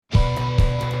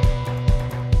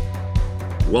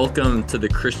Welcome to the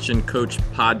Christian Coach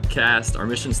Podcast. Our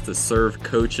mission is to serve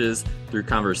coaches through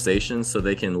conversations so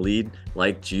they can lead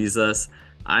like Jesus.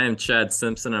 I am Chad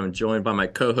Simpson. I'm joined by my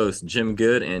co-hosts Jim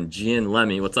Good and Gian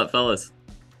Lemmy. What's up, fellas?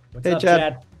 What's up,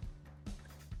 Chad?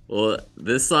 Well,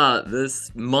 this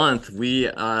month we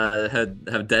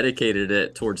have dedicated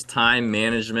it towards time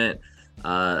management,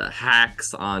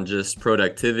 hacks on just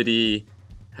productivity,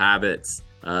 habits,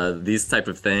 these type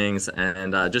of things,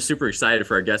 and just super excited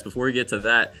for our guests. Before we get to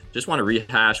that, just want to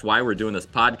rehash why we're doing this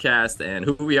podcast and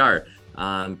who we are.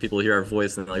 People hear our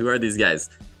voice and like, who are these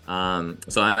guys?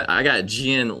 So I got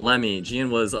Gian Lemmy. Gian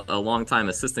was a longtime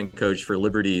assistant coach for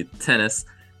Liberty Tennis,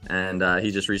 and he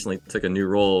just recently took a new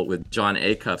role with John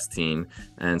Acuff's team,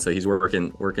 and so he's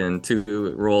working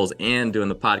two roles and doing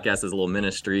the podcast as a little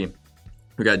ministry.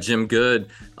 We got Jim Good,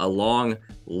 a long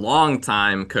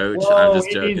time coach. Whoa, I'm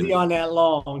just joking. Easy on that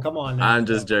long. Come on now. I'm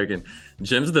just joking.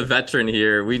 Jim's the veteran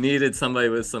here. We needed somebody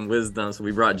with some wisdom, so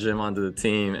we brought Jim onto the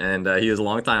team, and he was a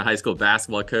longtime high school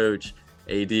basketball coach,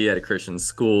 AD at a Christian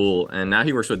school, and now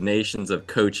he works with nations of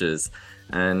coaches.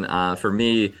 And for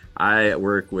me, I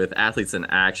work with Athletes in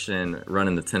Action,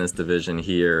 running the tennis division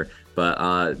here.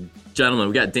 But gentlemen,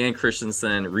 we got Dan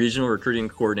Christensen, regional recruiting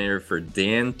coordinator for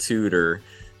Dan Tudor.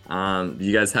 Do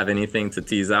you guys have anything to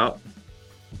tease out?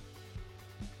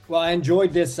 Well, I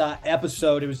enjoyed this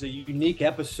episode. It was a unique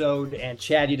episode, and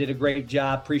Chad, you did a great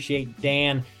job. Appreciate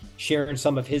Dan sharing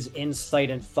some of his insight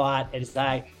and thought as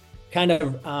I kind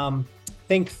of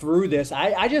think through this.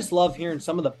 I just love hearing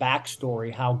some of the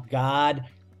backstory, how God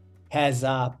has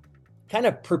kind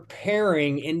of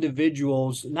preparing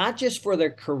individuals, not just for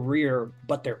their career,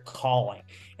 but their calling.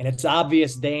 And it's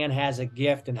obvious Dan has a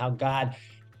gift, and how God,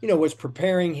 was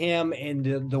preparing him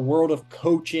in the world of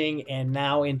coaching and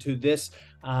now into this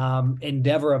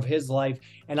endeavor of his life.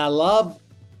 And I love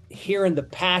hearing the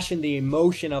passion, the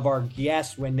emotion of our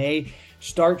guests when they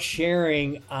start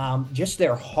sharing just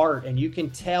their heart. And you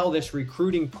can tell this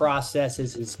recruiting process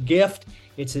is his gift,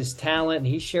 it's his talent, and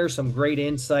he shares some great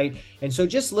insight. And so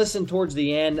just listen towards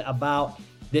the end about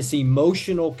this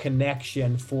emotional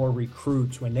connection for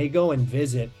recruits when they go and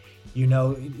visit.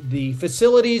 The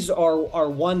facilities are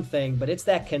one thing, but it's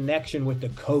that connection with the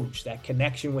coach, that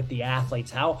connection with the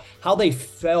athletes, how they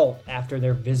felt after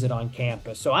their visit on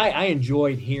campus. So I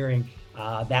enjoyed hearing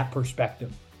that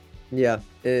perspective. Yeah,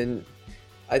 and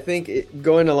I think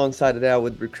going alongside of that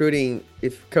with recruiting,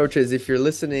 if you're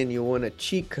listening, you want a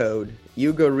cheat code,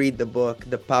 you go read the book,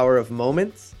 The Power of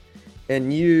Moments,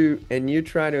 and you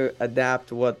try to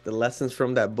adapt what the lessons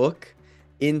from that book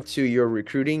into your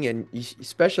recruiting, and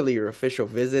especially your official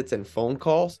visits and phone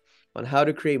calls, on how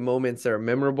to create moments that are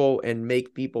memorable and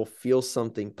make people feel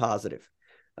something positive.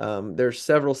 There's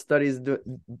several studies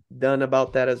done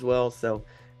about that as well. So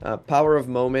Power of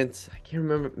Moments, I can't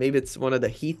remember, maybe it's one of the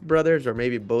Heath brothers or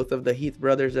maybe both of the Heath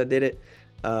brothers that did it.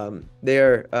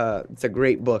 It's a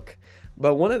great book.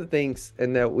 But one of the things,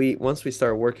 and that once we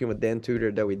started working with Dan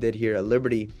Tudor, that we did here at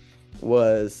Liberty,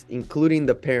 was including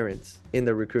the parents in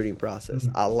the recruiting process.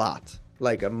 A lot,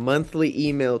 like a monthly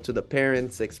email to the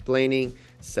parents explaining,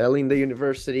 selling the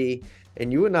university.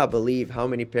 And you would not believe how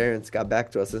many parents got back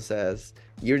to us and says,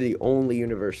 you're the only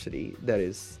university that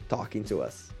is talking to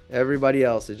us. Everybody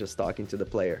else is just talking to the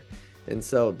player. And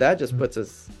so that just puts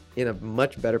us in a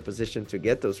much better position to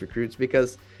get those recruits,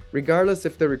 because regardless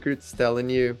if the recruit's telling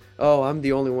you, oh, I'm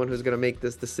the only one who's going to make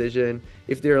this decision,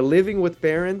 if they're living with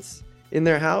parents in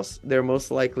their house, they're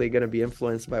most likely going to be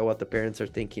influenced by what the parents are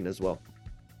thinking as well.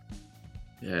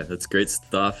 Yeah, that's great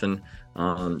stuff. And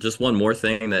just one more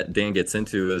thing that Dan gets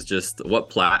into is just what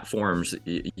platforms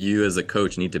you as a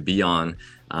coach need to be on.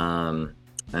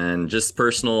 And just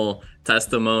personal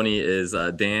testimony is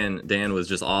Dan was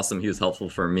just awesome. He was helpful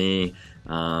for me.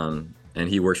 And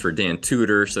he works for Dan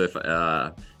Tudor.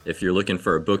 So if you're looking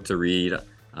for a book to read,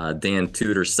 Dan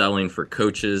Tudor Selling for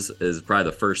Coaches is probably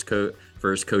the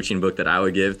first coaching book that I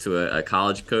would give to a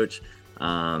college coach.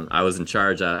 I was in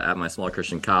charge at my small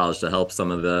Christian college to help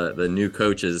some of the new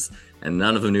coaches, and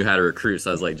none of them knew how to recruit.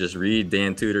 So I was like, just read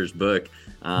Dan Tudor's book.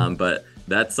 But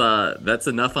that's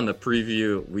enough on the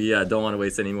preview. We don't want to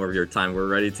waste any more of your time. We're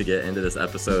ready to get into this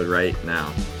episode right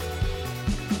now.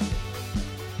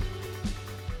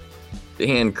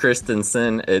 Dan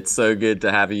Christensen, it's so good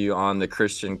to have you on the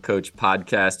Christian Coach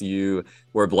Podcast. You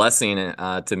were a blessing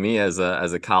to me as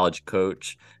a college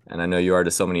coach, and I know you are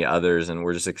to so many others, and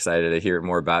we're just excited to hear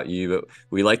more about you. But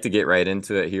we like to get right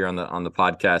into it here on the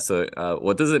podcast. So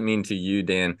what does it mean to you,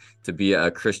 Dan, to be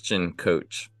a Christian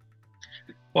coach?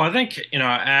 Well, I think,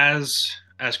 as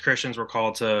Christians, we're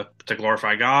called to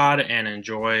glorify God and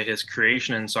enjoy his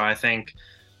creation. And so I think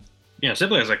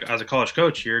simply as a college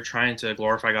coach, you're trying to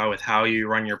glorify God with how you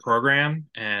run your program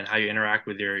and how you interact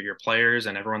with your players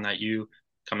and everyone that you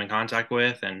come in contact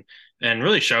with, and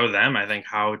really show them, I think,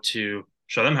 how to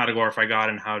glorify God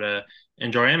and how to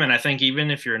enjoy Him. And I think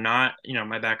even if you're not,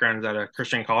 my background is at a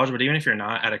Christian college, but even if you're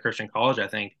not at a Christian college, I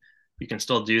think you can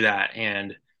still do that.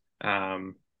 And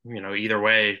either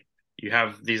way, you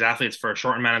have these athletes for a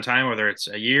short amount of time, whether it's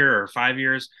a year or 5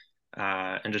 years,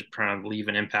 and just trying to leave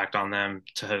an impact on them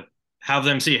to have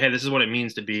them see, hey, this is what it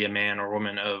means to be a man or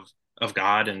woman of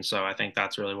God. And so I think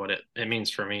that's really what it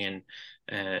means for me, and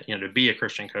to be a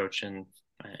Christian coach. And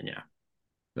yeah.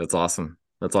 That's awesome.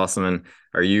 That's awesome. And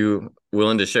are you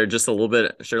willing to share a little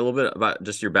bit about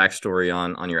just your backstory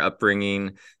on your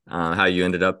upbringing, how you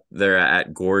ended up there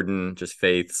at Gordon, just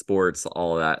faith, sports,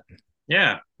 all of that?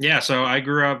 Yeah. Yeah. So I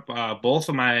grew up, both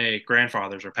of my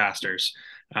grandfathers are pastors.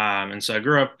 And so I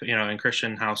grew up, in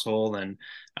Christian household, and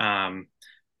um,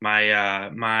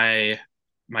 my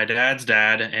dad's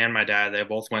dad and my dad, they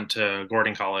both went to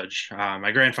Gordon College.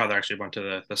 My grandfather actually went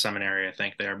to the seminary, I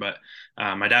think, there, but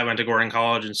my dad went to Gordon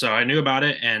College, and so I knew about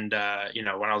it. And when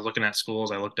I was looking at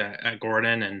schools, I looked at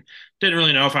Gordon and didn't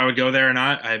really know if I would go there or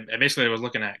not. I basically was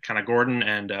looking at kind of Gordon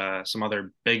and some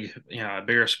other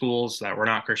bigger schools that were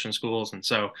not Christian schools, and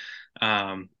so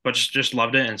but just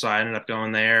loved it, and so I ended up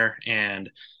going there. And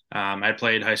I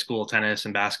played high school tennis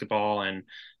and basketball, and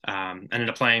ended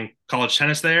up playing college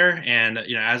tennis there. And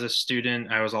as a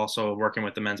student, I was also working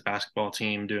with the men's basketball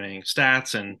team, doing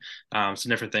stats and some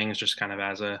different things, just kind of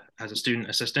as a student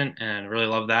assistant, and really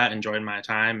loved that. Enjoyed my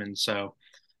time, and so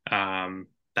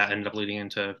that ended up leading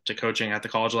into coaching at the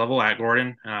college level at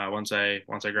Gordon once I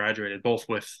graduated, both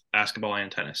with basketball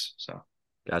and tennis. So.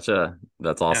 Gotcha.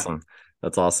 That's awesome. Yeah.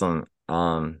 That's awesome.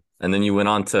 And then you went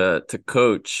on to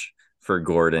coach for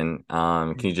Gordon.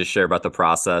 Can you just share about the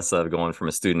process of going from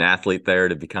a student athlete there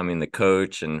to becoming the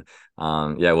coach? And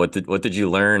what did you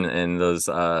learn in those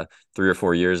 3 or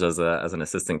 4 years as an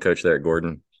assistant coach there at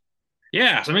Gordon?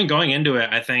 Yeah, so I mean, going into it,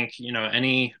 I think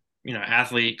any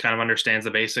athlete kind of understands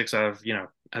the basics of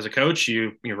as a coach,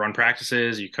 you run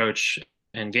practices, you coach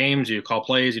in games, you call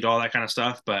plays, you do all that kind of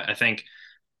stuff. But I think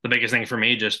the biggest thing for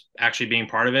me, just actually being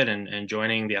part of it and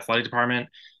joining the athletic department,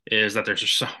 is that there's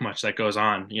just so much that goes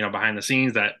on, behind the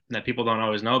scenes that people don't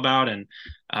always know about. And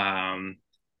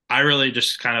I really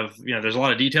just kind of, there's a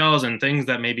lot of details and things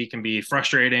that maybe can be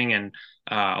frustrating and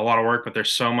a lot of work, but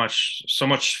there's so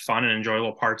much fun and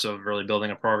enjoyable parts of really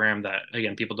building a program that,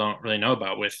 again, people don't really know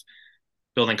about, with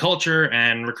building culture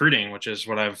and recruiting, which is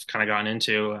what I've kind of gotten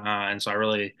into. And so I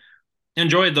really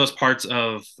enjoyed those parts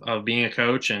of being a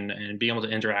coach and being able to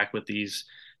interact with these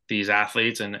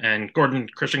athletes, and Gordon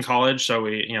Christian College. So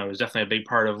we, it was definitely a big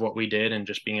part of what we did, and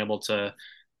just being able to,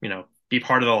 be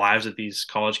part of the lives of these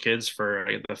college kids for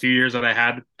the few years that I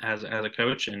had as a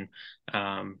coach. And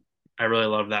I really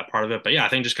loved that part of it. But yeah, I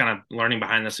think just kind of learning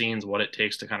behind the scenes what it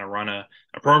takes to kind of run a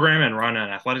program and run an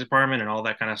athletic department and all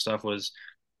that kind of stuff was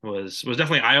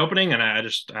definitely eye-opening. And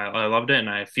I loved it. And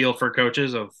I feel for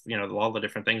coaches of, all the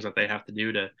different things that they have to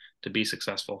do to be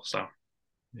successful. So.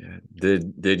 Yeah.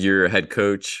 Did your head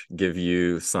coach give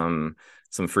you some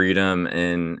freedom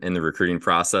in the recruiting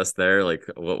process there? Like,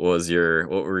 what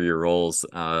were your roles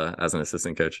as an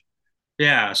assistant coach?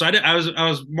 Yeah, so I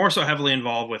was more so heavily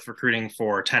involved with recruiting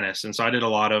for tennis, and so I did a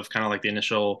lot of kind of like the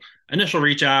initial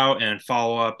reach out and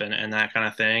follow up and that kind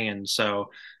of thing. And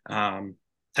so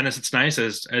tennis, it's nice,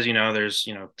 as there's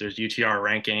UTR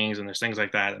rankings and there's things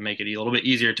like that make it a little bit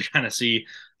easier to kind of see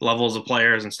levels of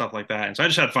players and stuff like that. And so I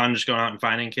just had fun just going out and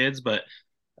finding kids. But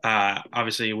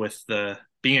obviously, with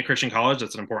being a Christian college,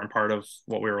 that's an important part of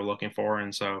what we were looking for.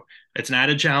 And so it's an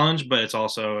added challenge, but it's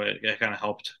also, it kind of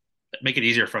helped make it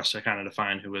easier for us to kind of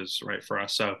define who was right for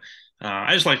us. So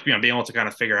I just like, being able to kind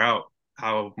of figure out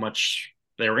how much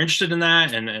they were interested in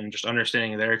that, and just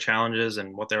understanding their challenges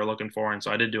and what they were looking for. And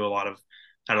so I did do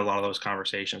had a lot of those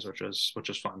conversations, which was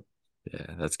fun. Yeah,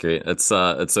 that's great. It's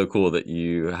so cool that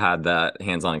you had that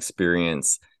hands-on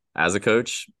experience as a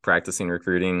coach practicing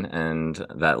recruiting, and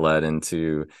that led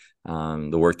into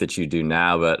the work that you do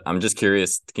now. But I'm just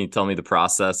curious, can you tell me the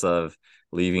process of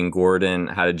leaving Gordon?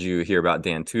 How did you hear about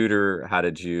Dan Tudor? How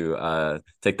did you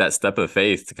take that step of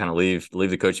faith to kind of leave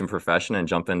the coaching profession and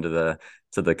jump into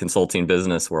the consulting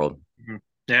business world? Mm-hmm.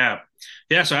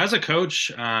 Yeah. So as a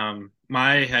coach,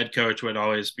 my head coach would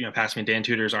always, pass me Dan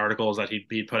Tudor's articles that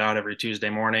he'd put out every Tuesday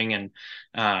morning. And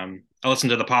I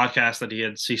listened to the podcast that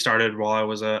he started while I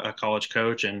was a college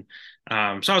coach. And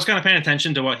so I was kind of paying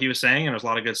attention to what he was saying, and there was a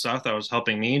lot of good stuff that was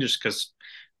helping me, just because,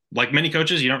 like many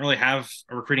coaches, you don't really have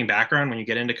a recruiting background when you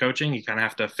get into coaching. You kind of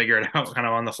have to figure it out kind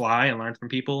of on the fly and learn from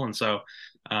people. And so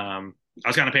I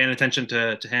was kind of paying attention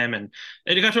to him, and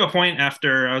it got to a point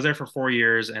after I was there for 4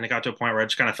 years, and it got to a point where I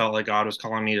just kind of felt like God was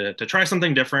calling me to try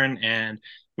something different, and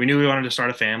we knew we wanted to start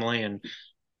a family. And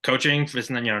coaching is,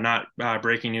 not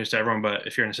breaking news to everyone, but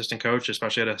if you're an assistant coach,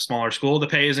 especially at a smaller school, the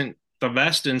pay isn't the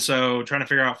best, and so trying to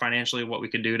figure out financially what we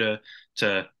could do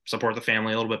to support the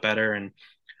family a little bit better. And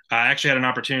I actually had an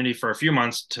opportunity for a few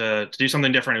months to do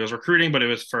something different. It was recruiting, but it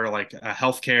was for like a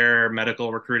healthcare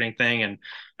medical recruiting thing,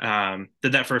 and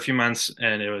did that for a few months,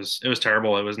 and it was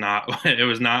terrible. It was not it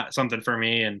was not something for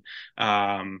me, and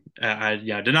I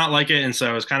did not like it, and so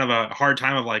it was kind of a hard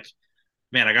time of like,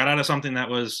 man, I got out of something that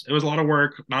it was a lot of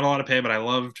work, not a lot of pay, but I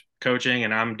loved coaching,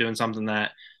 and I'm doing something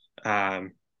that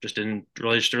just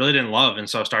really didn't love, and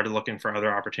so I started looking for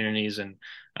other opportunities. And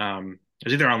it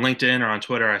was either on LinkedIn or on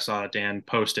Twitter. I saw that Dan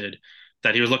posted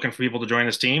that he was looking for people to join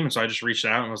his team, and so I just reached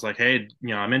out and was like, hey,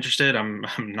 I'm interested. I'm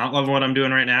not loving what I'm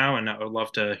doing right now, and I would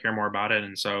love to hear more about it.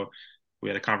 And so we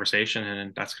had a conversation,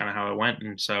 and that's kind of how it went.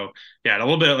 And so, yeah, a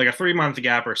little bit like a 3-month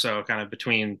gap or so kind of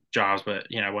between jobs, but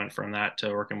I went from that to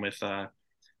working with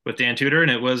Dan Tudor,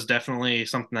 and it was definitely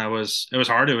something that it was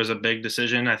hard. It was a big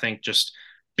decision. I think just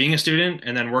being a student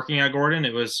and then working at Gordon,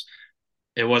 it was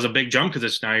a big jump because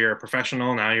it's now you're a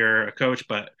professional, now you're a coach,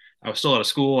 but I was still at a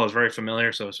school. I was very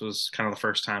familiar. So this was kind of the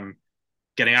first time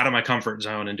getting out of my comfort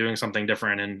zone and doing something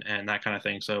different and that kind of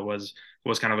thing. So it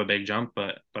was kind of a big jump,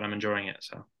 but I'm enjoying it.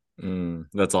 So.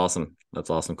 That's awesome. That's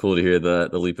awesome. Cool to hear the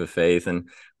leap of faith. And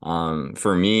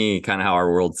for me, kind of how our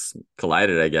worlds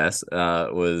collided, I guess,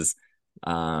 was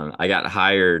I got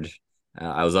hired.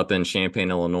 I was up in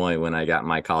Champaign, Illinois when I got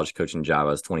my college coaching job.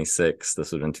 I was 26.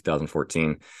 This was in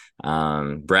 2014.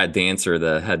 Brad Dancer,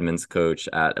 the head men's coach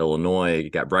at Illinois,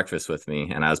 got breakfast with me,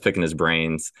 and I was picking his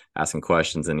brains, asking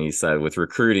questions. And he said, with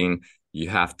recruiting, you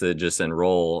have to just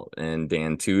enroll in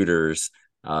Dan Tudor's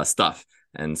stuff.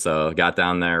 And so got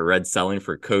down there, read Selling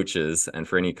for Coaches. And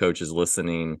for any coaches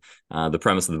listening, the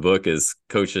premise of the book is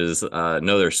coaches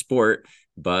know their sport,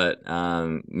 but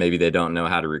maybe they don't know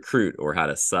how to recruit or how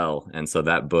to sell. And so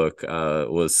that book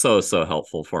was so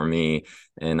helpful for me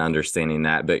in understanding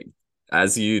that. But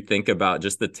as you think about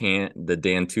just the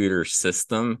Dan Tudor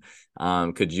system,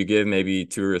 could you give maybe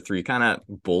 2 or 3 kind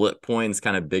of bullet points,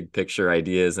 kind of big picture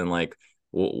ideas, and like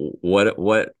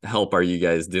what help are you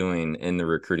guys doing in the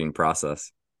recruiting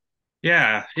process?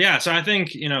 Yeah. So I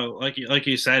think, like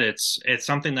you said, it's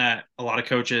something that a lot of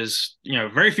coaches,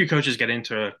 very few coaches get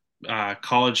into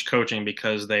college coaching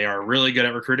because they are really good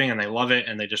at recruiting and they love it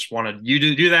and they just want you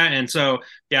to do that. And so,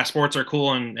 yeah, sports are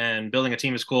cool and building a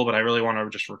team is cool, but I really want to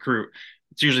just recruit.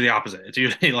 It's usually the opposite. It's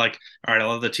usually like, all right, I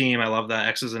love the team. I love the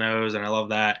X's and O's and I love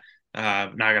that. Now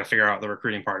I got to figure out the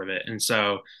recruiting part of it. And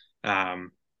so,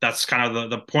 that's kind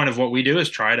of the point of what we do is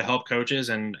try to help coaches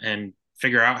and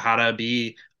figure out how to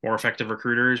be more effective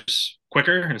recruiters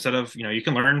quicker instead of, you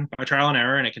can learn by trial and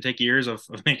error and it can take years of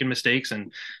making mistakes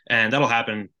and that'll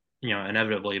happen,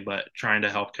 inevitably, but trying to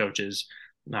help coaches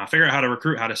figure out how to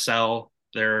recruit, how to sell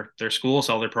their school,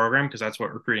 sell their program, because that's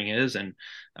what recruiting is, and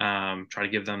try to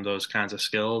give them those kinds of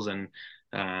skills. And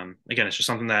again, it's just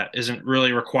something that isn't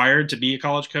really required to be a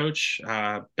college coach.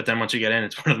 But then once you get in,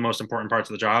 it's one of the most important parts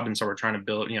of the job. And so we're trying to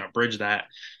build, bridge that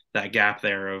gap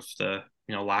there of the,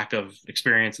 lack of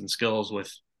experience and skills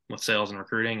with sales and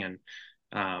recruiting. And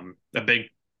the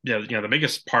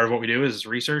biggest part of what we do is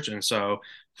research. And so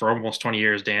for almost 20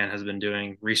 years, Dan has been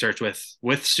doing research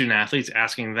with student athletes,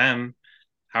 asking them,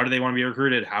 how do they want to be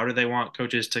recruited? How do they want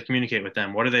coaches to communicate with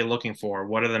them? What are they looking for?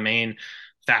 What are the main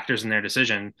factors in their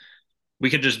decision? We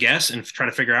could just guess and try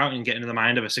to figure out and get into the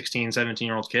mind of a 16,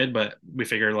 17-year-old kid, but we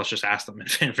figured let's just ask them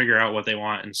and figure out what they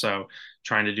want. And so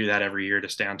trying to do that every year to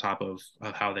stay on top of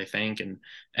how they think and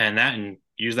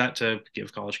use that to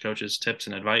give college coaches tips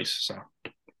and advice. So.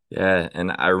 Yeah.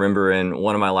 And I remember in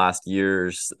one of my last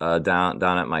years down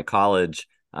at my college,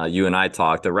 you and I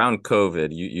talked around COVID.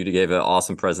 You gave an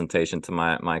awesome presentation to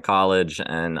my college,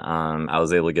 and I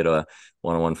was able to get a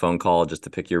one-on-one phone call just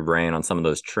to pick your brain on some of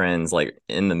those trends, like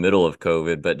in the middle of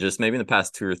COVID. But just maybe in the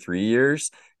past 2 or 3 years,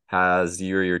 has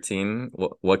you or your team,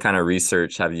 what kind of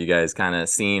research have you guys kind of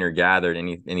seen or gathered?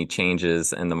 Any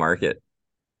changes in the market?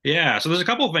 Yeah, so there's a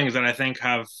couple of things that I think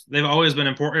they've always been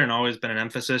important and always been an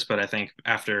emphasis, but I think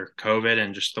after COVID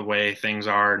and just the way things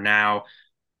are now,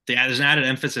 there's an added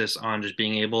emphasis on just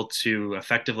being able to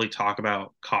effectively talk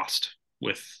about cost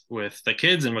with the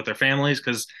kids and with their families,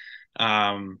 because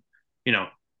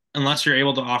unless you're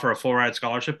able to offer a full ride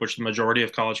scholarship, which the majority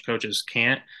of college coaches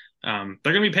can't, they're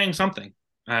going to be paying something,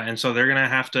 and so they're going to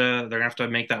have to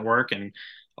make that work. And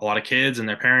a lot of kids and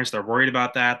their parents, they're worried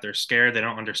about that. They're scared. They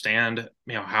don't understand,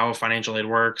 how financial aid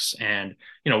works and,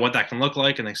 what that can look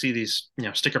like. And they see these,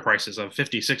 sticker prices of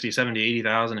 50, 60, 70,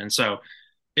 80,000. And so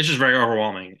it's just very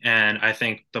overwhelming. And I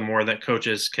think the more that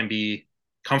coaches can be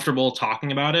comfortable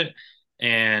talking about it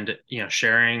and,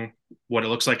 sharing what it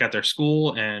looks like at their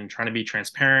school and trying to be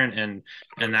transparent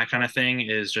and that kind of thing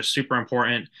is just super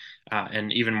important.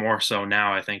 And even more so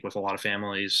now, I think with a lot of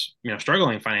families,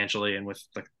 struggling financially and with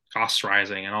the costs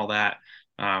rising and all that.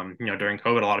 During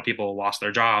COVID, a lot of people lost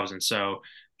their jobs. And so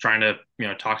trying to,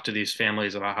 talk to these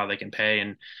families about how they can pay.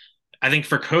 And I think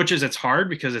for coaches, it's hard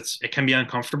because it can be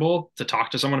uncomfortable to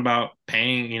talk to someone about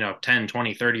paying, 10,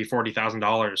 20, 30,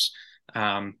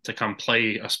 $40,000 to come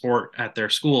play a sport at their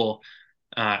school.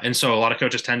 And so a lot of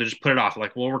coaches tend to just put it off.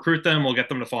 Like, we'll recruit them, we'll get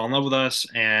them to fall in love with us,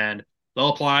 and they'll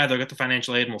apply, they'll get the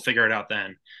financial aid, and we'll figure it out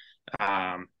then.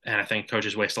 And I think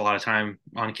coaches waste a lot of time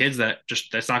on kids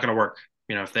that's not going to work.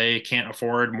 If they can't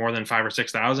afford more than 5 or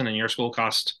 6,000 and your school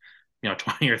costs,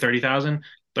 20 or 30,000,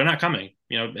 they're not coming.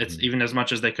 It's even as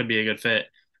much as they could be a good fit.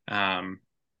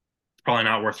 Probably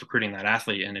not worth recruiting that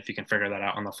athlete. And if you can figure that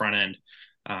out on the front end,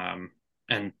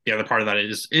 and the other part of that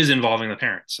is involving the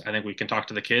parents. I think we can talk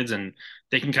to the kids and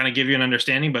they can kind of give you an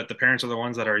understanding, but the parents are the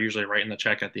ones that are usually writing the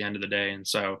check at the end of the day. And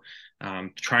so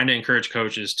trying to encourage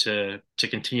coaches to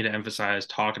continue to emphasize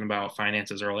talking about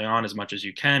finances early on as much as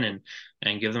you can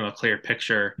and give them a clear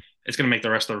picture. It's going to make the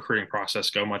rest of the recruiting process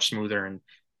go much smoother. And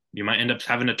you might end up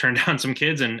having to turn down some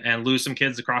kids and lose some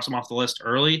kids to cross them off the list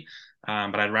early.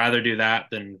 But I'd rather do that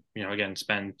than, again,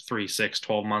 spend 3, 6,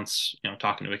 12 months,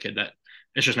 talking to a kid that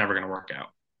it's just never going to work out.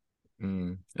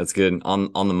 That's good.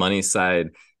 On the money side,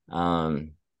 do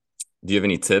you have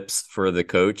any tips for the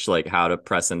coach, like how to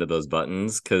press into those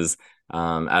buttons? Because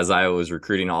as I was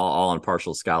recruiting all on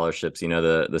partial scholarships,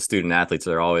 the student athletes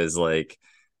are always like,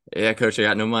 yeah, coach, I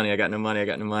got no money.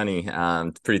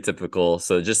 Pretty typical.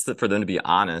 So just for them to be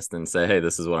honest and say, hey,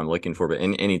 this is what I'm looking for. But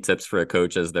any tips for a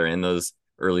coach as they're in those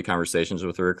early conversations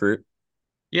with a recruit?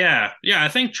 Yeah. I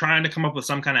think trying to come up with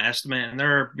some kind of estimate, and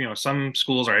there are, some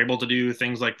schools are able to do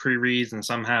things like pre-reads, and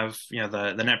some have,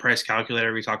 the net price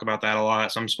calculator. We talk about that a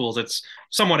lot. Some schools it's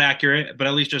somewhat accurate, but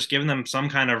at least just giving them some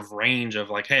kind of range of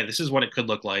like, hey, this is what it could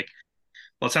look like.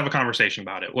 Let's have a conversation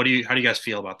about it. How do you guys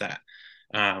feel about that?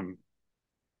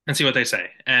 And see what they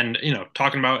say. And,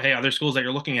 talking about, hey, other schools that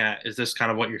you're looking at, is this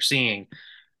kind of what you're seeing?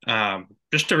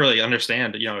 Just to really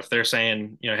understand, if they're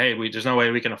saying, hey, there's no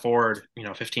way we can afford,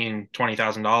 $15,000,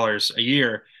 $20,000 a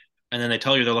year. And then they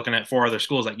tell you they're looking at 4 other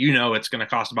schools that, it's going to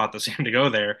cost about the same to go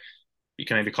there. You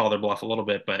can maybe call their bluff a little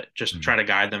bit, but just try to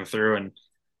guide them through and,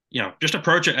 just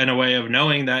approach it in a way of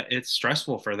knowing that it's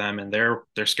stressful for them and they're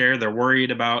scared, they're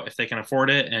worried about if they can afford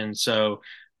it. And so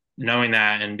knowing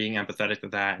that and being empathetic to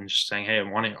that and just saying, hey, I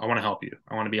want to help you.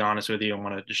 I want to be honest with you. I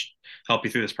want to just help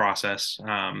you through this process.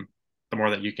 The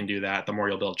more that you can do that, the more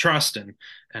you'll build trust and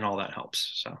all that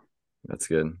helps. So that's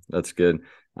good.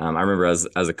 I remember as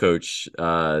a coach,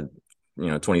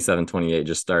 27, 28,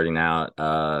 just starting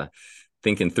out,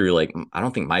 thinking through, like, I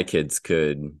don't think my kids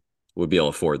would be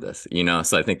able to afford this,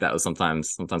 So I think that was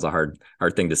sometimes a hard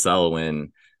thing to sell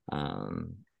when,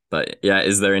 but yeah,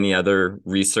 is there any other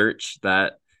research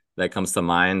that comes to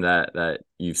mind that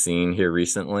you've seen here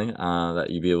recently, that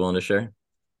you'd be willing to share?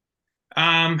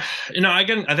 I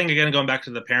think again, going back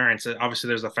to the parents, obviously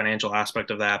there's the financial aspect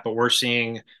of that, but we're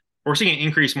seeing it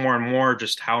increase more and more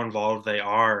just how involved they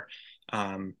are.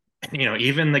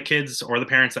 Even the kids or the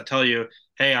parents that tell you,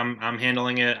 hey, I'm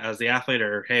handling it as the athlete,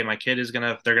 or hey, my kid they're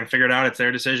gonna figure it out, it's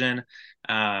their decision.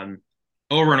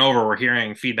 Over and over, we're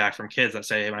hearing feedback from kids that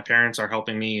say, hey, my parents are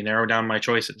helping me narrow down my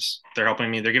choices. They're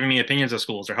giving me opinions of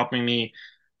schools. They're helping me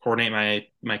coordinate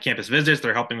my campus visits.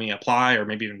 They're helping me apply or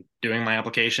maybe even doing my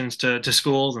applications to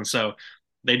schools. And so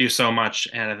they do so much.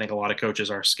 And I think a lot of coaches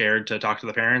are scared to talk to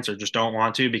the parents or just don't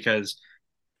want to because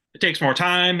it takes more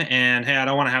time. And hey, I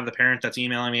don't want to have the parent that's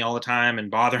emailing me all the time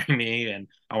and bothering me. And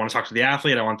I want to talk to the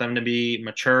athlete. I want them to be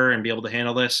mature and be able to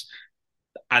handle this.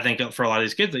 I think for a lot of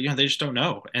these kids, they just don't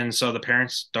know. And so the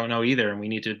parents don't know either. And we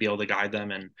need to be able to guide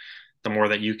them. And the more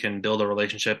that you can build a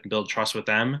relationship and build trust with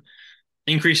them,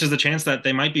 increases the chance that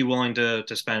they might be willing to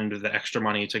spend the extra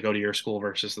money to go to your school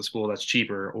versus the school that's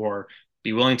cheaper, or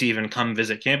be willing to even come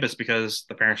visit campus because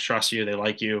the parents trust you, they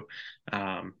like you.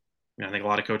 I think a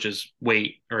lot of coaches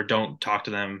wait or don't talk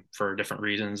to them for different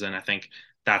reasons. And I think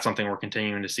that's something we're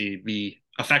continuing to see be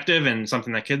effective and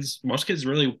something that most kids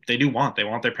really, they want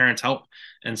their parents' help.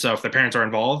 And so if their parents are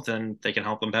involved, then they can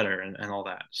help them better and all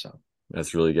that. So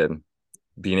that's really good.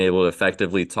 Being able to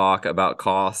effectively talk about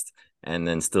cost and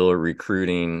then still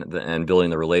recruiting and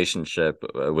building the relationship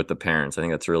with the parents. I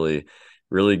think that's really,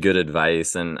 really good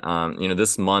advice. And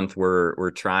this month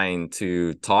we're trying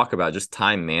to talk about just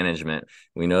time management.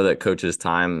 We know that coaches'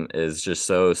 time is just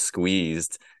so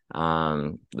squeezed.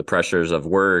 The pressures of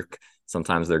work,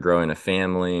 sometimes they're growing a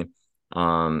family.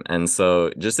 And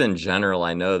so just in general,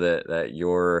 I know that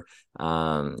your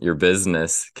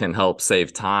business can help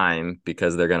save time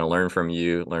because they're going to learn from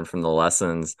you, learn from the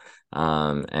lessons,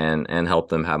 and help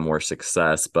them have more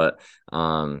success. But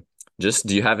just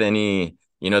do you have any,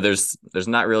 there's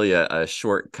not really a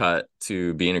shortcut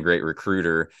to being a great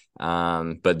recruiter.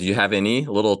 But do you have any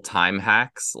little time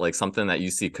hacks, like something that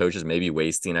you see coaches maybe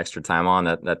wasting extra time on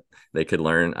that they could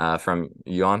learn from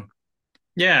you on?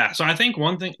 Yeah, so I think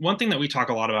one thing that we talk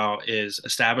a lot about is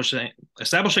establishing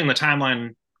the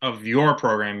timeline of your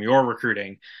program, your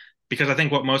recruiting, because I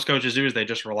think what most coaches do is they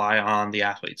just rely on the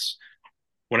athletes.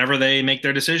 Whenever they make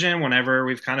their decision, whenever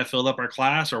we've kind of filled up our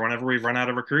class or whenever we've run out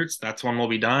of recruits, that's when we'll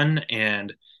be done.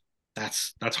 And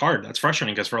that's hard. That's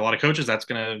frustrating because for a lot of coaches, that's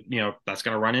gonna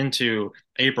run into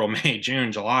April, May,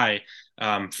 June, July,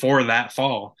 for that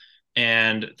fall,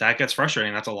 and that gets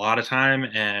frustrating. That's a lot of time,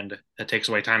 and it takes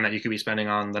away time that you could be spending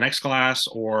on the next class,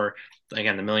 or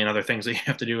again, the million other things that you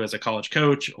have to do as a college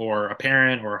coach, or a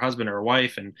parent, or a husband, or a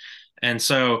wife, and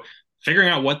so figuring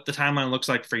out what the timeline looks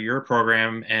like for your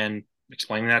program and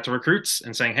explaining that to recruits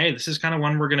and saying, hey, this is kind of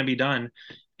when we're going to be done,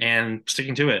 and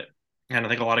sticking to it. And I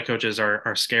think a lot of coaches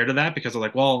are scared of that because they're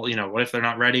like, well, what if they're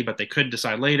not ready, but they could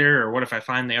decide later? Or what if I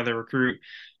find the other recruit,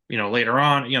 later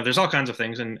on? There's all kinds of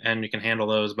things and you can handle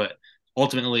those. But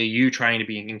ultimately, you trying to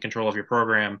be in control of your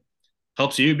program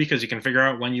helps you because you can figure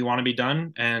out when you want to be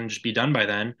done and just be done by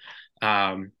then.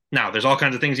 Now, there's all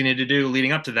kinds of things you need to do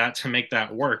leading up to that to make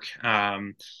that work.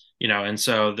 And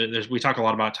so we talk a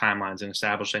lot about timelines and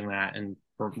establishing that and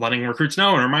letting recruits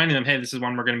know and reminding them, hey, this is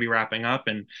when we're going to be wrapping up.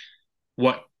 And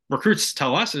what recruits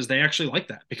tell us is they actually like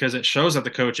that because it shows that the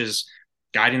coach is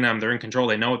guiding them. They're in control.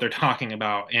 They know what they're talking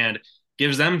about and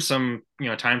gives them some,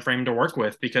 time frame to work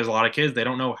with because a lot of kids, they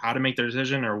don't know how to make their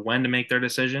decision or when to make their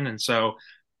decision. And so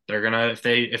they're going to,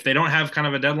 if they don't have kind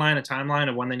of a deadline, a timeline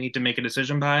of when they need to make a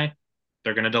decision by,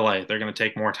 they're going to delay. They're going to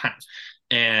take more time.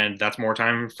 And that's more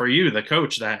time for you, the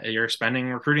coach, that you're spending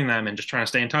recruiting them and just trying to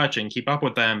stay in touch and keep up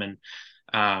with them.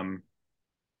 And,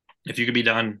 if you could be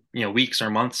done, weeks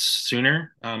or months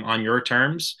sooner on your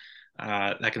terms,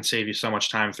 that can save you so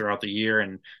much time throughout the year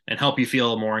and help you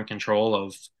feel more in control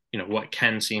of, what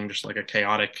can seem just like a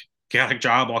chaotic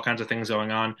job, all kinds of things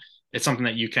going on. It's something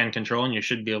that you can control and you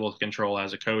should be able to control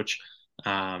as a coach.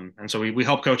 And so we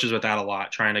help coaches with that a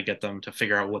lot, trying to get them to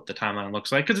figure out what the timeline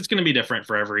looks like because it's going to be different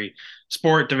for every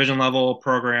sport, division level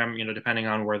program, depending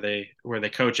on where they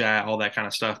coach at, all that kind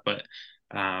of stuff. But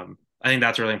I think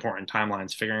that's really important.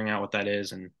 Timelines, figuring out what that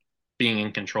is and being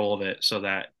in control of it so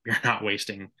that you're not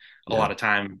wasting a lot of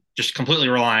time just completely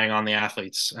relying on the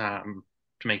athletes to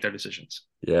make their decisions.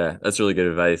 Yeah, that's really good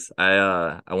advice.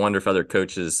 I wonder if other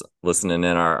coaches listening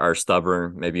in are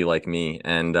stubborn, maybe like me.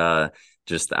 And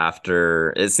just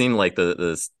after it seemed like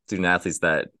the student athletes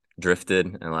that drifted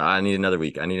and like, I need another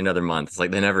week, I need another month. It's like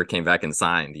they never came back and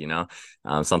signed,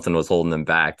 something was holding them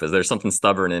back. But there's something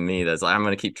stubborn in me that's like, I'm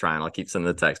going to keep trying. I'll keep sending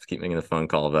the text, keep making the phone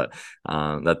call. But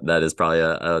that is probably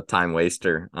a time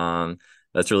waster.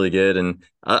 That's really good. And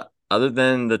other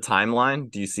than the timeline,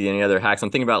 do you see any other hacks?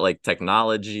 I'm thinking about like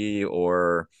technology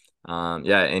or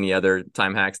any other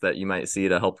time hacks that you might see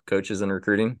to help coaches in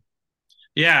recruiting?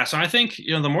 Yeah, so I think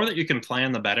the more that you can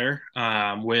plan, the better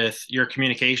with your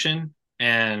communication.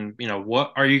 And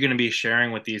what are you going to be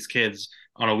sharing with these kids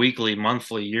on a weekly,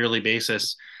 monthly, yearly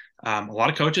basis? A lot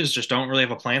of coaches just don't really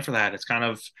have a plan for that. It's kind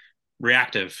of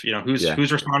reactive.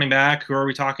 Who's responding back? Who are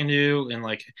we talking to? And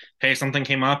like, hey, something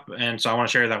came up, and so I want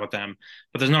to share that with them.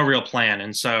 But there's no real plan,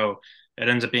 and so it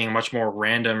ends up being a much more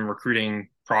random recruiting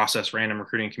process, random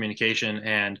recruiting communication,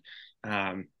 and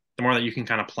the more that you can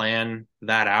kind of plan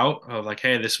that out of like,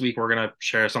 hey, this week we're going to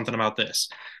share something about this.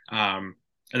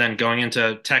 And then going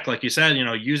into tech, like you said,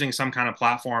 using some kind of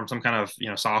platform, some kind of,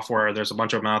 software, there's a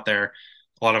bunch of them out there.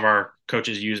 A lot of our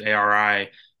coaches use ARI,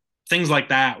 things like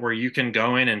that, where you can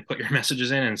go in and put your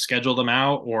messages in and schedule them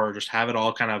out or just have it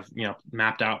all kind of,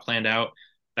 mapped out, planned out.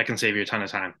 That can save you a ton of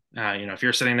time. If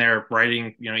you're sitting there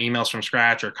writing, emails from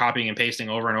scratch or copying and pasting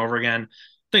over and over again,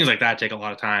 things like that take a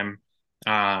lot of time.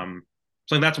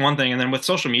 So that's one thing. And then with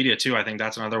social media too, I think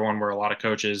that's another one where a lot of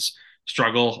coaches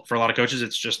struggle. For a lot of coaches,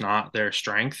 it's just not their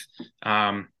strength.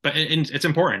 But it's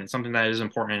important. It's something that is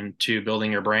important to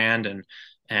building your brand.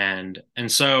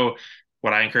 And so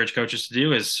what I encourage coaches to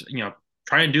do is,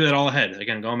 try and do it all ahead.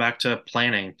 Again, going back to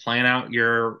planning, plan out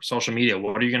your social media.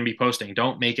 What are you going to be posting?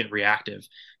 Don't make it reactive.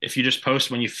 If you just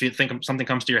post when you think something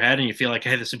comes to your head and you feel like,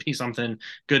 hey, this would be something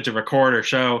good to record or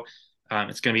show,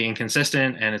 it's going to be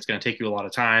inconsistent and it's going to take you a lot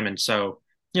of time. And so,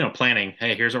 planning,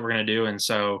 hey, here's what we're going to do. And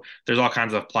so there's all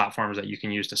kinds of platforms that you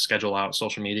can use to schedule out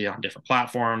social media on different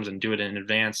platforms and do it in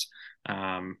advance.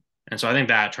 And so I think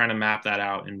that trying to map that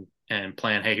out and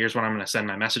plan, hey, here's when I'm going to send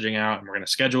my messaging out and we're going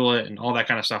to schedule it and all that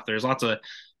kind of stuff. There's lots of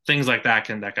things like that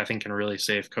I think can really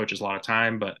save coaches a lot of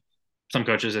time. But some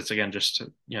coaches, it's again, just,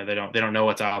 they don't know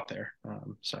what's out there.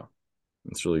 So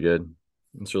it's really good.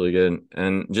 It's really good.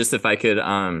 And just if I could,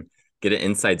 get an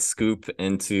inside scoop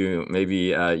into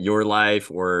maybe your life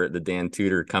or the Dan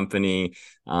Tudor company.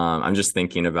 I'm just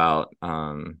thinking about,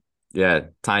 time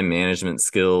management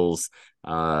skills,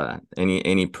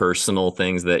 any personal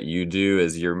things that you do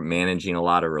as you're managing a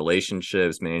lot of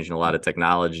relationships, managing a lot of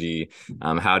technology.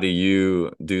 How do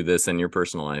you do this in your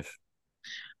personal life?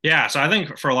 Yeah, so I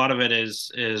think for a lot of it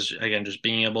is again just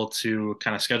being able to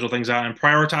kind of schedule things out and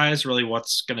prioritize really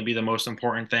what's going to be the most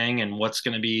important thing and what's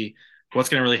going to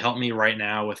really help me right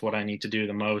now with what I need to do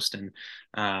the most. And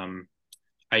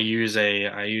I use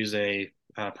a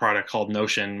product called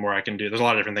Notion where there's a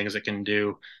lot of different things it can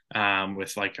do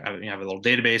with like, I have a little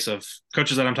database of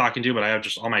coaches that I'm talking to, but I have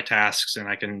just all my tasks and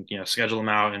I can, schedule them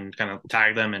out and kind of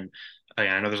tag them. And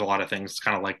I know there's a lot of things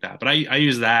kind of like that, but I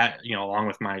use that, along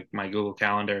with my Google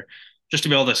Calendar just to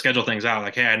be able to schedule things out.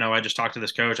 Like, hey, I know I just talked to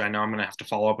this coach. I know I'm going to have to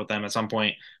follow up with them at some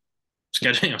point.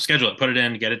 Schedule it, put it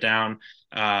in, get it down.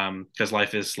 Because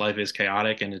life is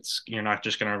chaotic and you're not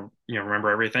just going to, remember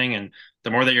everything. And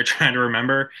the more that you're trying to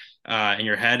remember in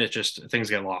your head, it's just things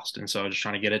get lost. And so just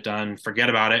trying to get it done, forget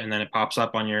about it. And then it pops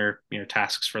up on your,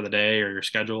 tasks for the day or your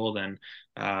schedule. Then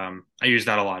I use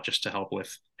that a lot just to help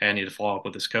with, hey, I need to follow up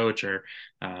with this coach or,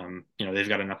 they've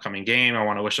got an upcoming game. I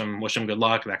want to wish them good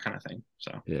luck, that kind of thing.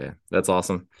 So, yeah, that's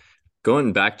awesome.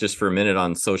 Going back just for a minute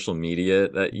on social media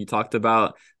that you talked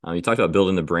about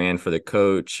building the brand for the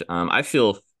coach. I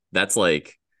feel that's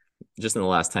like just in the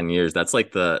last 10 years, that's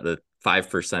like the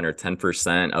 5% or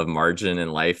 10% of margin in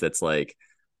life that's like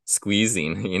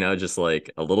squeezing, just like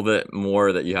a little bit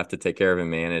more that you have to take care of and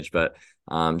manage. But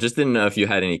just didn't know if you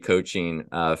had any coaching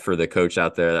for the coach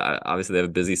out there. Obviously, they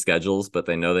have busy schedules, but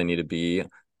they know they need to be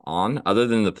on, other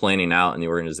than the planning out in the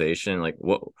organization. Like,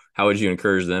 how would you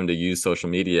encourage them to use social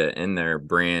media in their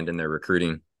brand and their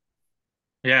recruiting?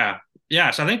 Yeah.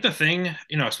 So I think the thing,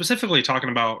 specifically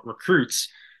talking about recruits,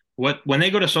 when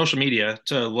they go to social media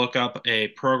to look up a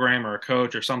program or a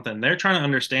coach or something, they're trying to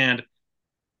understand,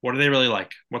 what are they really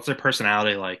like? What's their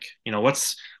personality like?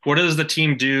 What does the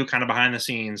team do kind of behind the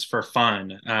scenes for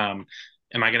fun? Am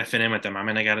I going to fit in with them? I'm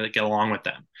going to get along with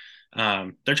them.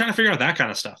 They're trying to figure out that kind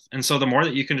of stuff. And so the more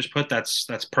that you can just put that's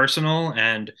personal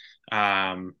and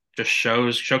just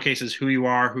showcases who you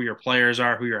are, who your players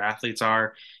are, who your athletes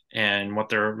are, and what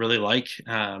they're really like,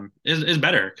 is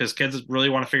better, because kids really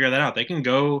want to figure that out. They can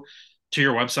go to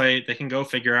your website, they can go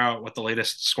figure out what the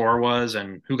latest score was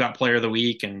and who got player of the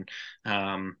week and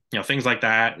things like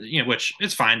that, which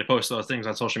it's fine to post those things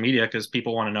on social media because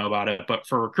people want to know about it. But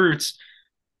for recruits,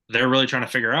 they're really trying to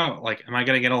figure out, like, am I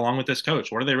going to get along with this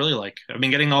coach? What are they really like? I've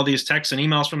been getting all these texts and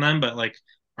emails from them, but like,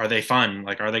 are they fun?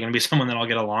 Like, are they going to be someone that I'll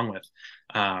get along with?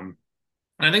 And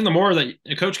I think the more that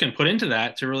a coach can put into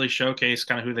that to really showcase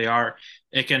kind of who they are,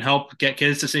 it can help get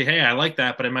kids to say, hey, I like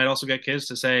that. But it might also get kids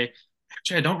to say,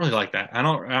 actually, I don't really like that. I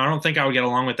don't think I would get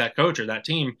along with that coach or that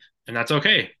team. And that's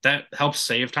okay. That helps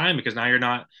save time, because now you're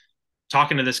not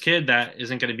talking to this kid that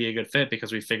isn't going to be a good fit,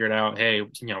 because we figured out, hey,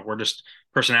 we're just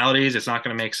personalities. It's not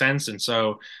going to make sense. And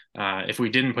so if we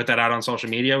didn't put that out on social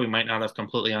media, we might not have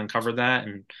completely uncovered that.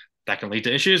 And that can lead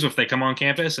to issues if they come on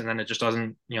campus and then it just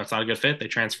doesn't, it's not a good fit. They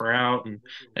transfer out.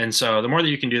 And so the more that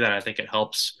you can do that, I think it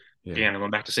helps. Yeah. Again,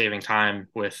 going back to saving time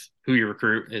with who you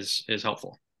recruit is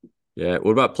helpful. Yeah.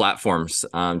 What about platforms?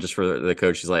 Just for the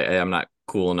coach, he's like, hey, I'm not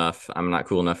cool enough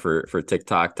for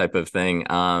TikTok type of thing.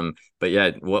 But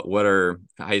yeah, what are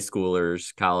high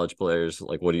schoolers, college players,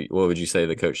 like, what would you say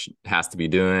the coach has to be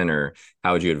doing, or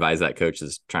how would you advise that coach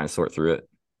is trying to sort through it?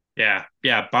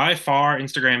 Yeah. By far,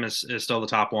 Instagram is still the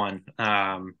top one.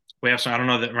 We have some, I don't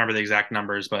remember the exact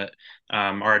numbers, but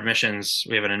our admissions,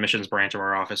 we have an admissions branch of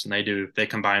our office, and they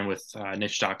combine with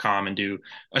niche.com and do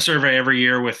a survey every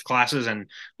year with classes. And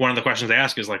one of the questions they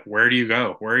ask is like, where do you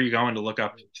go? Where are you going to look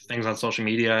up things on social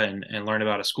media and learn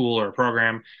about a school or a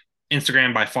program?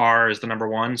 Instagram by far is the number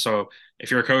one. So if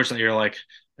you're a coach that you're like,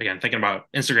 again, thinking about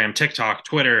Instagram, TikTok,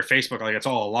 Twitter, Facebook, like, it's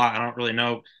all a lot. I don't really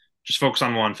know. Just focus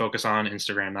on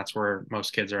Instagram. That's where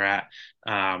most kids are at.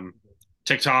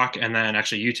 TikTok and then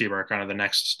actually YouTube are kind of the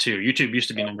next two. YouTube used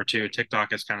to be number two.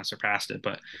 TikTok has kind of surpassed it,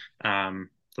 but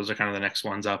those are kind of the next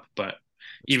ones up. But That's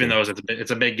even good. those,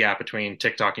 it's a big gap between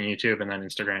TikTok and YouTube, and then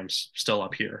Instagram's still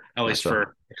up here, at least Gotcha.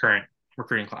 for the current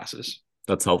recruiting classes.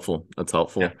 That's helpful. That's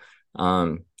helpful.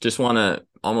 Yeah. Just want to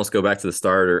almost go back to the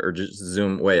start, or just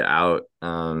zoom way out,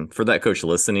 for that coach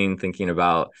listening, thinking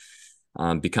about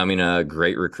becoming a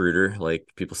great recruiter. Like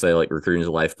people say, like recruiting is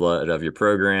the lifeblood of your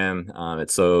program.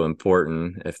 It's so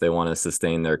important if they want to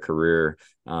sustain their career.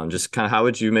 Just kind of how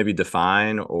would you maybe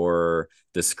define or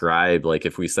describe, like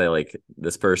if we say like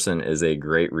this person is a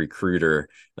great recruiter,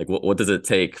 like what does it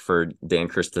take for Dan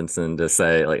Christensen to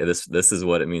say like this is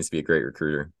what it means to be a great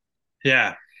recruiter?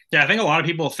 Yeah. Yeah. I think a lot of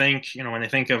people think, when they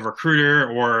think of recruiter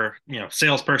or,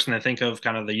 salesperson, they think of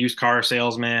kind of the used car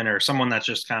salesman or someone that's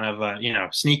just kind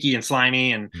of, sneaky and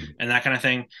slimy and that kind of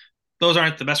thing. Those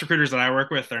aren't the best recruiters that I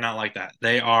work with. They're not like that.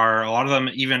 They are, a lot of them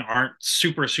even aren't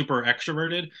super, super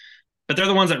extroverted, but they're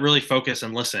the ones that really focus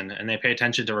and listen and they pay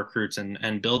attention to recruits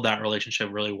and build that relationship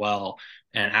really well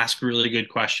and ask really good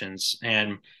questions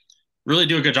and really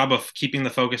do a good job of keeping the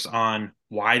focus on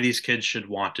why these kids should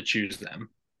want to choose them.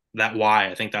 That why,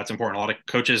 I think that's important. A lot of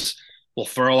coaches will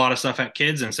throw a lot of stuff at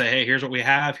kids and say, hey, here's what we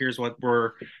have, here's what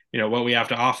what we have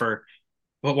to offer.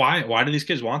 But why do these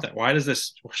kids want that? Why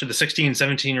should the 16,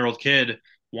 17-year-old kid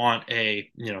want a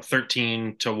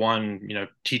 13 to 1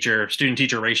 student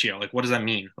teacher ratio? Like what does that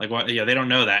mean? Like what, they don't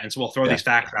know that. And so we'll throw these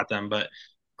facts at them, but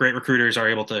great recruiters are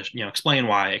able to explain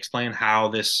why, explain how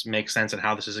this makes sense and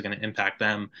how this is going to impact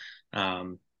them,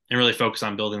 and really focus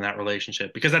on building that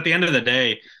relationship. Because at the end of the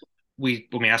day, when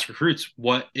we ask recruits,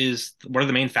 what are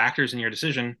the main factors in your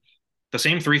decision? The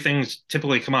same three things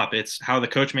typically come up. It's how the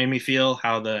coach made me feel,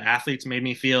 how the athletes made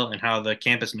me feel, and how the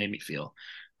campus made me feel.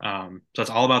 So it's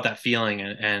all about that feeling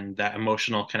and that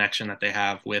emotional connection that they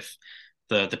have with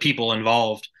the people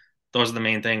involved. Those are the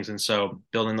main things. And so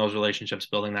building those relationships,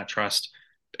 building that trust,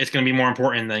 it's going to be more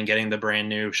important than getting the brand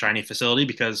new shiny facility,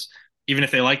 because even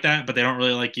if they like that, but they don't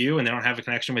really like you and they don't have a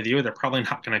connection with you, they're probably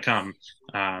not going to come.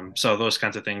 So those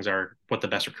kinds of things are what the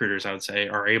best recruiters, I would say,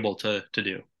 are able to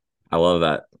do. I love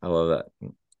that. I love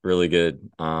that. Really good.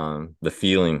 The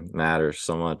feeling matters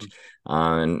so much.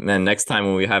 And then next time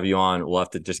when we have you on, we'll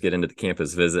have to just get into the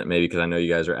campus visit, maybe, because I know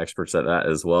you guys are experts at that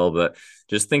as well. But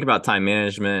just think about time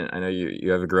management. I know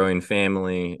you have a growing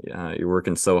family. You're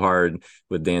working so hard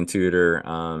with Dan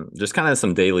Tudor. Just kind of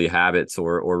some daily habits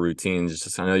or routines.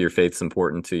 Just I know your faith's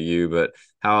important to you, but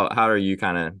how are you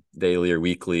kind of daily or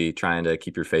weekly trying to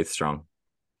keep your faith strong?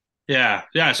 Yeah,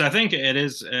 yeah. So I think it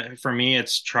is for me.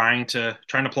 It's trying to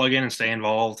plug in and stay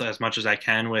involved as much as I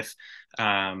can with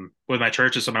my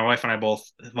churches. So my wife and I both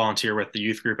volunteer with the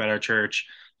youth group at our church,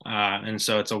 and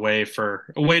so it's a way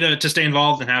to stay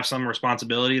involved and have some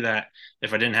responsibility that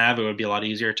if I didn't have, it would be a lot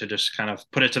easier to just kind of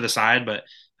put it to the side. But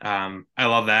I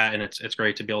love that, and it's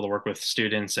great to be able to work with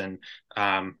students and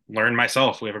learn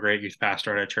myself. We have a great youth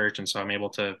pastor at our church, and so I'm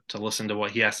able to listen to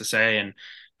what he has to say and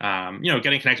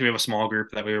getting connected. We have a small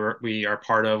group that we are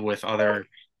part of with other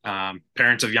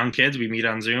parents of young kids. We meet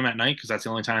on Zoom at night because that's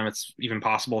the only time it's even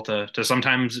possible to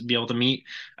sometimes be able to meet.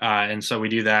 And so we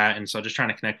do that. And so just trying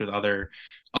to connect with other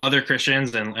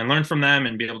Christians and learn from them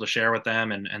and be able to share with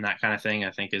them and that kind of thing,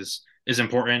 I think is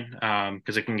important,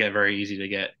 because it can get very easy to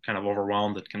get kind of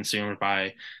overwhelmed and consumed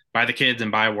by the kids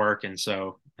and by work. And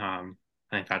so I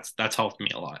think that's helped me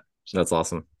a lot. That's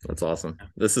awesome. That's awesome.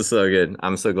 This is so good.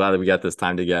 I'm so glad that we got this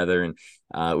time together.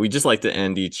 And we just like to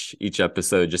end each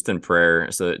episode just in prayer.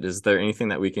 So is there anything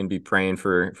that we can be praying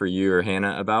for you or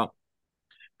Hannah about?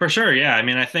 For sure, yeah. I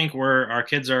mean, I think our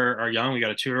kids are young. We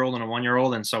got a 2-year-old and a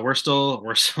 1-year-old, and so we're still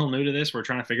new to this. We're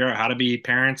trying to figure out how to be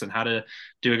parents and how to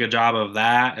do a good job of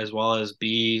that, as well as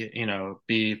be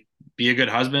a good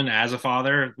husband as a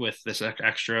father with this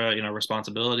extra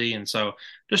responsibility. And so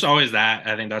just always that.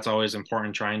 I think that's always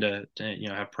important. Trying to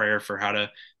have prayer for how to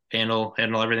handle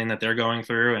everything that they're going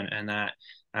through and that.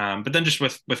 But then just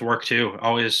with work too,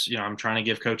 always, I'm trying to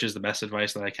give coaches the best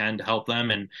advice that I can to help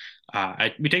them. And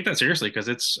we take that seriously because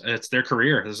it's their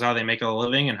career. This is how they make a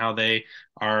living and how they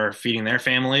are feeding their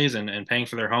families and paying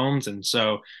for their homes. And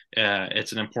so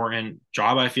it's an important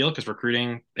job, I feel, because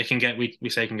recruiting, we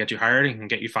say it can get you hired and can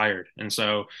get you fired. And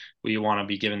so we want to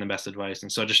be given the best advice.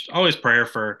 And so just always prayer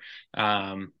for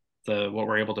what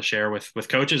we're able to share with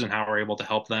coaches and how we're able to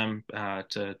help them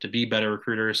to be better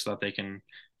recruiters so that they can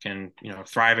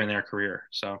thrive in their career.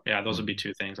 So yeah, those would be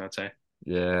two things I'd say.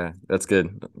 Yeah, that's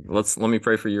good. Let me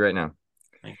pray for you right now.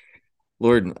 Thanks.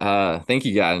 Lord, thank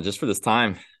you, God, just for this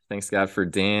time. Thanks God for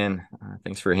Dan.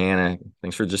 Thanks for Hannah.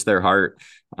 Thanks for just their heart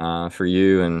for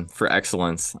you and for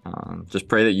excellence. Just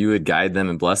pray that you would guide them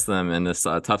and bless them in this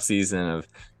tough season of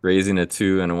raising a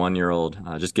 2 and a 1-year-old.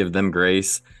 Just give them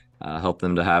grace, help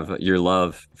them to have your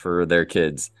love for their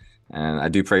kids. And I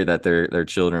do pray that their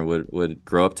children would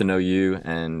grow up to know you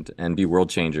and be world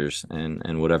changers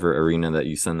in whatever arena that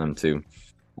you send them to.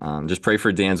 Just pray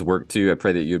for Dan's work too. I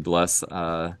pray that you'd bless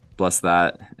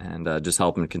that and just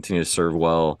help him continue to serve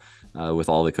well with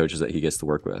all the coaches that he gets to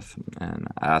work with. And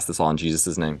I ask this all in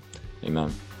Jesus' name.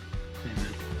 Amen.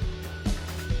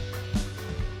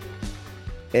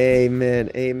 Amen.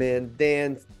 Amen.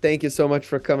 Dan, thank you so much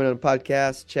for coming on the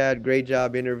podcast. Chad, great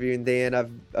job interviewing Dan.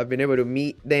 I've been able to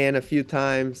meet Dan a few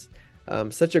times.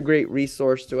 Such a great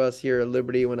resource to us here at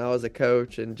Liberty when I was a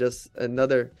coach, and just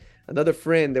another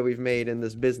friend that we've made in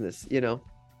this business,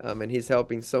 and he's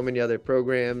helping so many other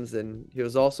programs, and he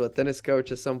was also a tennis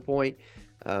coach at some point.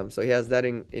 So he has that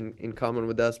in common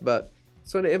with us. But I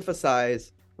just want to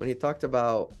emphasize when he talked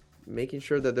about making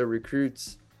sure that the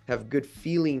recruits have good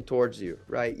feeling towards you,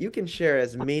 right? You can share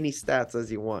as many stats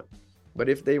as you want, but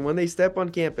when they step on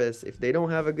campus, if they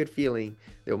don't have a good feeling,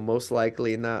 they'll most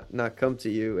likely not come to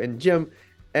you. And Jim,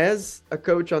 as a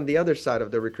coach on the other side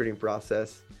of the recruiting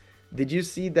process, did you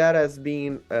see that as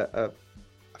being a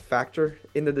factor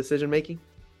in the decision making?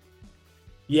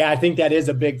 Yeah, I think that is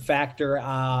a big factor.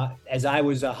 As I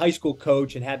was a high school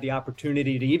coach and had the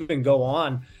opportunity to even go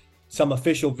on some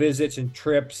official visits and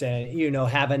trips, and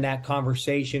having that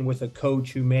conversation with a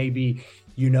coach who may be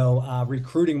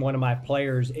recruiting one of my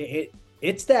players,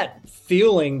 it's that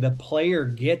feeling the player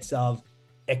gets of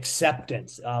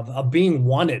acceptance, of being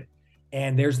wanted,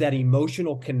 and there's that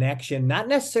emotional connection, not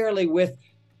necessarily with,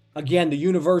 again, the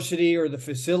university or the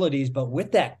facilities, but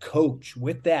with that coach,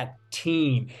 with that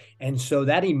team. And so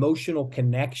that emotional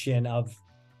connection of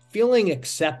feeling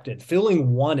accepted,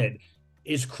 feeling wanted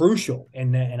is crucial.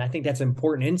 And I think that's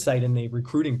important insight in the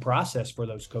recruiting process for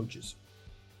those coaches.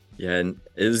 Yeah, and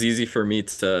it was easy for me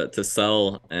to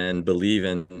sell and believe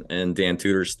in Dan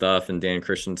Tudor's stuff and Dan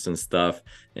Christensen stuff,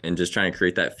 and just trying to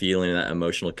create that feeling, that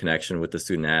emotional connection with the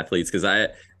student athletes. Because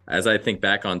as I think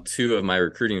back on 2 of my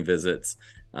recruiting visits,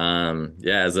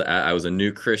 as I was a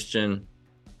new Christian.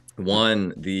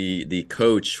 One, the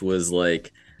coach was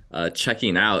like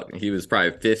checking out. He was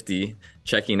probably 50,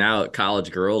 checking out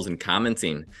college girls and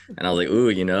commenting. And I was like,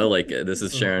 ooh, this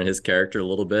is sharing his character a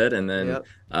little bit. And then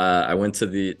I went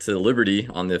to Liberty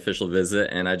on the official visit,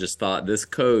 and I just thought, this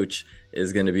coach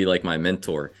is going to be like my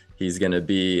mentor. He's going to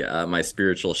be my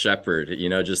spiritual shepherd,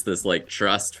 just this like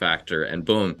trust factor. And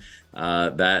boom,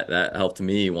 that helped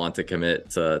me want to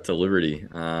commit to Liberty.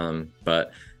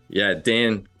 But yeah,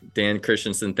 Dan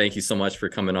Christensen, thank you so much for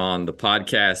coming on the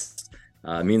podcast.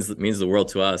 Means the world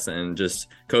to us. And just,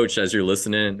 Coach, as you're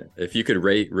listening, if you could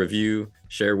rate, review,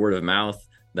 share word of mouth,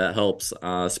 that helps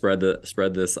spread this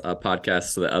podcast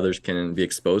so that others can be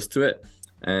exposed to it.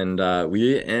 And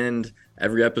we end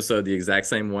every episode the exact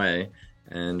same way.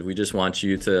 And we just want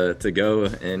you to go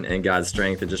in God's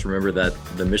strength, and just remember that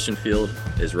the mission field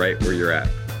is right where you're at.